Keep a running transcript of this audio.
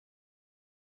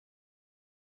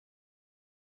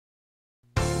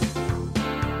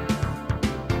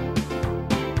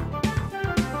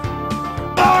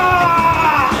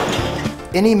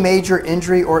Any major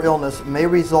injury or illness may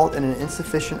result in an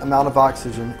insufficient amount of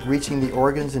oxygen reaching the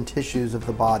organs and tissues of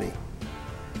the body.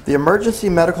 The Emergency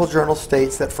Medical Journal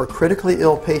states that for critically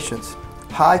ill patients,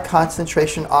 high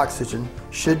concentration oxygen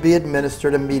should be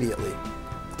administered immediately.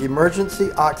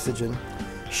 Emergency oxygen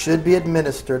should be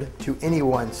administered to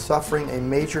anyone suffering a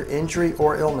major injury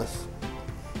or illness.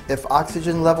 If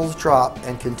oxygen levels drop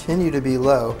and continue to be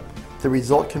low, the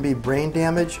result can be brain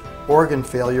damage, organ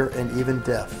failure, and even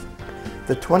death.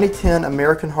 The 2010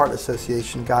 American Heart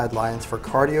Association guidelines for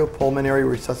cardiopulmonary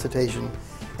resuscitation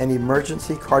and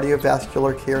emergency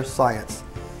cardiovascular care science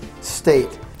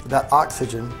state that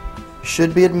oxygen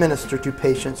should be administered to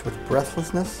patients with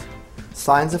breathlessness,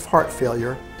 signs of heart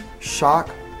failure, shock,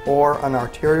 or an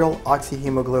arterial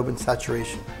oxyhemoglobin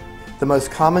saturation. The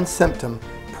most common symptom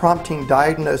prompting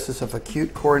diagnosis of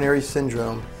acute coronary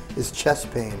syndrome is chest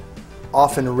pain,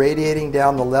 often radiating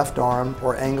down the left arm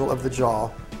or angle of the jaw,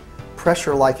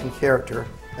 pressure-like in character,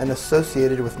 and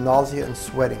associated with nausea and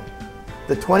sweating.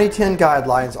 The 2010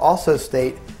 guidelines also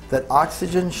state that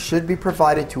oxygen should be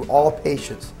provided to all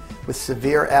patients with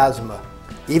severe asthma,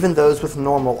 even those with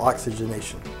normal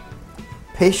oxygenation.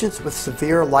 Patients with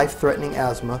severe life-threatening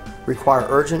asthma require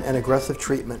urgent and aggressive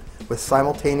treatment with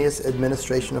simultaneous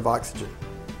administration of oxygen.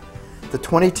 The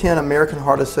 2010 American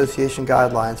Heart Association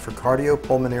guidelines for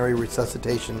cardiopulmonary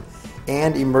resuscitation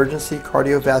and emergency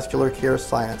cardiovascular care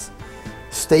science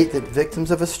state that victims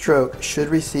of a stroke should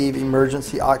receive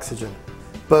emergency oxygen.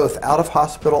 Both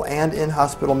out-of-hospital and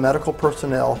in-hospital medical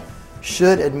personnel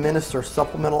should administer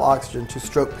supplemental oxygen to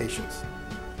stroke patients.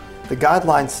 The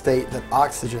guidelines state that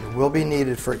oxygen will be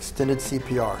needed for extended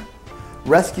CPR.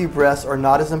 Rescue breaths are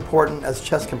not as important as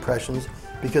chest compressions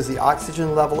because the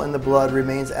oxygen level in the blood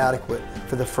remains adequate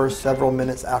for the first several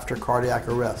minutes after cardiac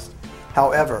arrest.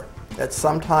 However, at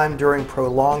some time during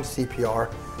prolonged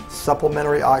CPR,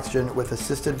 supplementary oxygen with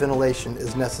assisted ventilation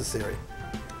is necessary.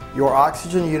 Your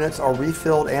oxygen units are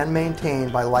refilled and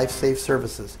maintained by LifeSafe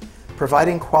Services,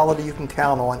 providing quality you can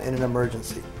count on in an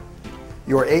emergency.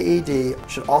 Your AED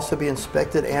should also be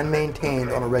inspected and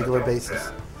maintained on a regular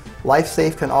basis.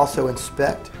 LifeSafe can also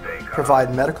inspect,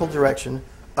 provide medical direction,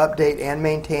 update and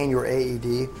maintain your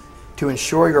AED to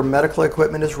ensure your medical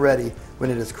equipment is ready when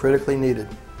it is critically needed.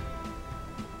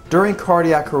 During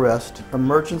cardiac arrest,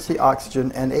 emergency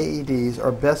oxygen and AEDs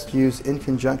are best used in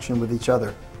conjunction with each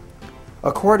other.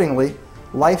 Accordingly,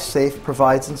 LifeSafe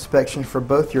provides inspection for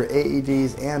both your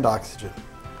AEDs and oxygen.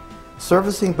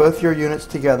 Servicing both your units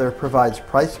together provides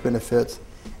price benefits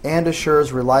and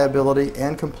assures reliability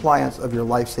and compliance of your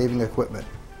life-saving equipment.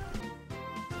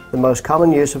 The most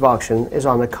common use of oxygen is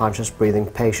on a conscious breathing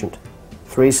patient.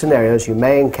 3 scenarios you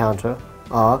may encounter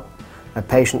are a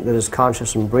patient that is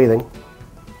conscious and breathing,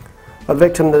 a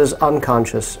victim that is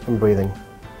unconscious and breathing,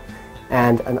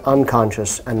 and an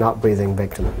unconscious and not breathing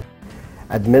victim.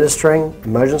 Administering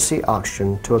emergency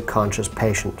oxygen to a conscious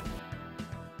patient.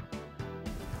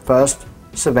 First,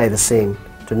 survey the scene.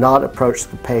 Do not approach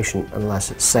the patient unless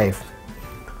it's safe.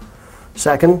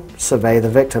 Second, survey the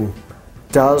victim.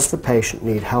 Does the patient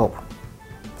need help?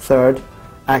 Third,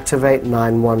 activate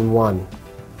 911.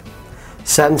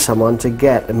 Send someone to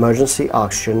get emergency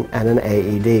oxygen and an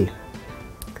AED.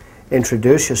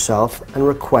 Introduce yourself and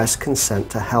request consent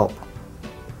to help.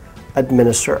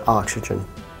 Administer oxygen.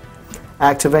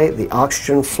 Activate the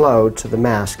oxygen flow to the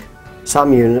mask.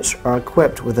 Some units are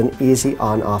equipped with an easy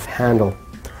on-off handle.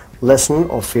 Listen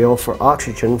or feel for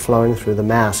oxygen flowing through the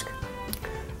mask.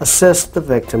 Assist the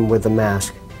victim with the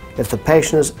mask. If the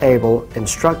patient is able,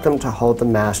 instruct them to hold the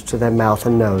mask to their mouth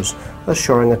and nose,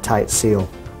 assuring a tight seal.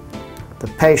 The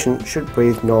patient should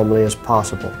breathe normally as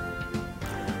possible.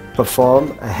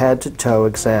 Perform a head-to-toe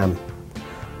exam.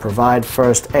 Provide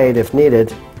first aid if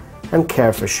needed, and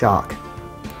care for shock.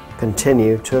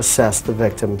 Continue to assess the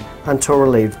victim until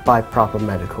relieved by proper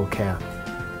medical care.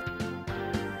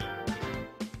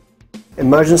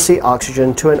 Emergency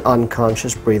oxygen to an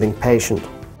unconscious breathing patient.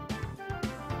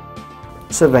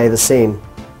 Survey the scene.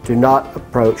 Do not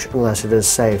approach unless it is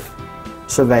safe.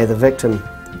 Survey the victim.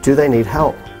 Do they need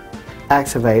help?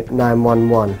 Activate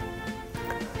 911.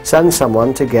 Send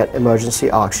someone to get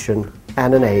emergency oxygen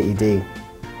and an AED.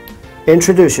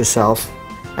 Introduce yourself,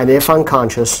 and if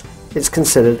unconscious, it's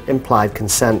considered implied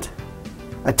consent.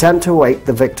 Attempt to wake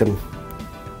the victim.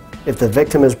 If the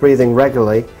victim is breathing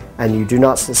regularly and you do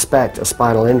not suspect a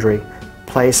spinal injury,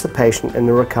 place the patient in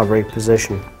the recovery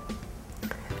position.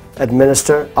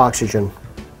 Administer oxygen.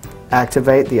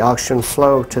 Activate the oxygen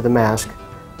flow to the mask.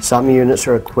 Some units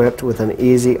are equipped with an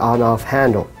easy on-off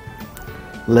handle.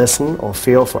 Listen or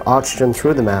feel for oxygen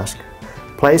through the mask.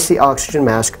 Place the oxygen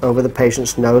mask over the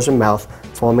patient's nose and mouth,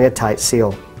 forming a tight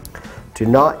seal. Do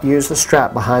not use the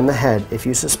strap behind the head if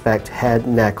you suspect head,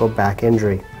 neck, or back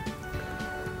injury.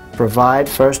 Provide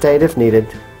first aid if needed,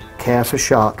 care for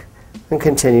shock, and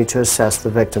continue to assess the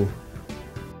victim.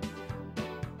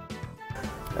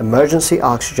 Emergency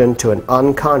oxygen to an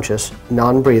unconscious,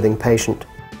 non-breathing patient.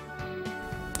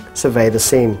 Survey the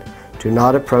scene. Do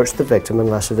not approach the victim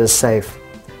unless it is safe.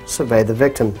 Survey the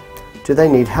victim. Do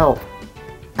they need help?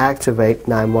 Activate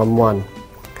 911.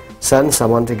 Send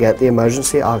someone to get the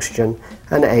emergency oxygen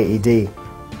and AED.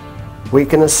 We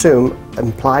can assume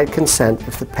implied consent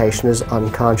if the patient is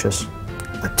unconscious.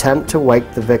 Attempt to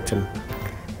wake the victim.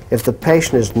 If the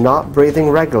patient is not breathing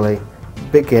regularly,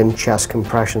 begin chest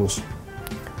compressions.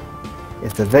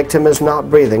 If the victim is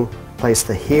not breathing, place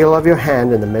the heel of your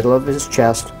hand in the middle of his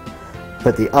chest,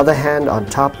 put the other hand on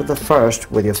top of the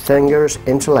first with your fingers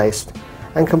interlaced,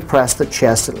 and compress the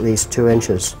chest at least 2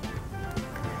 inches.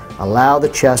 Allow the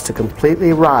chest to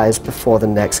completely rise before the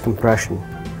next compression.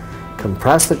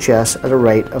 Compress the chest at a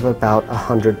rate of about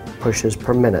 100 pushes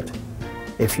per minute.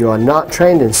 If you are not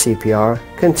trained in CPR,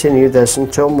 continue this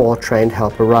until more trained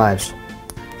help arrives.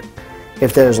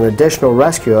 If there is an additional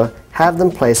rescuer, have them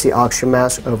place the oxygen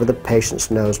mask over the patient's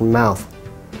nose and mouth.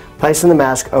 Placing the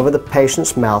mask over the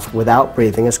patient's mouth without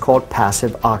breathing is called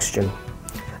passive oxygen.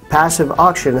 Passive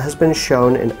oxygen has been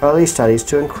shown in early studies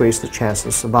to increase the chance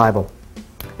of survival.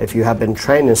 If you have been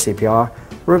trained in CPR,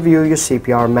 review your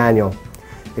CPR manual.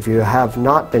 If you have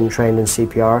not been trained in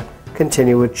CPR,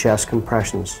 continue with chest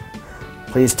compressions.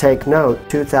 Please take note,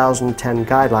 2010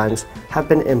 guidelines have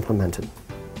been implemented.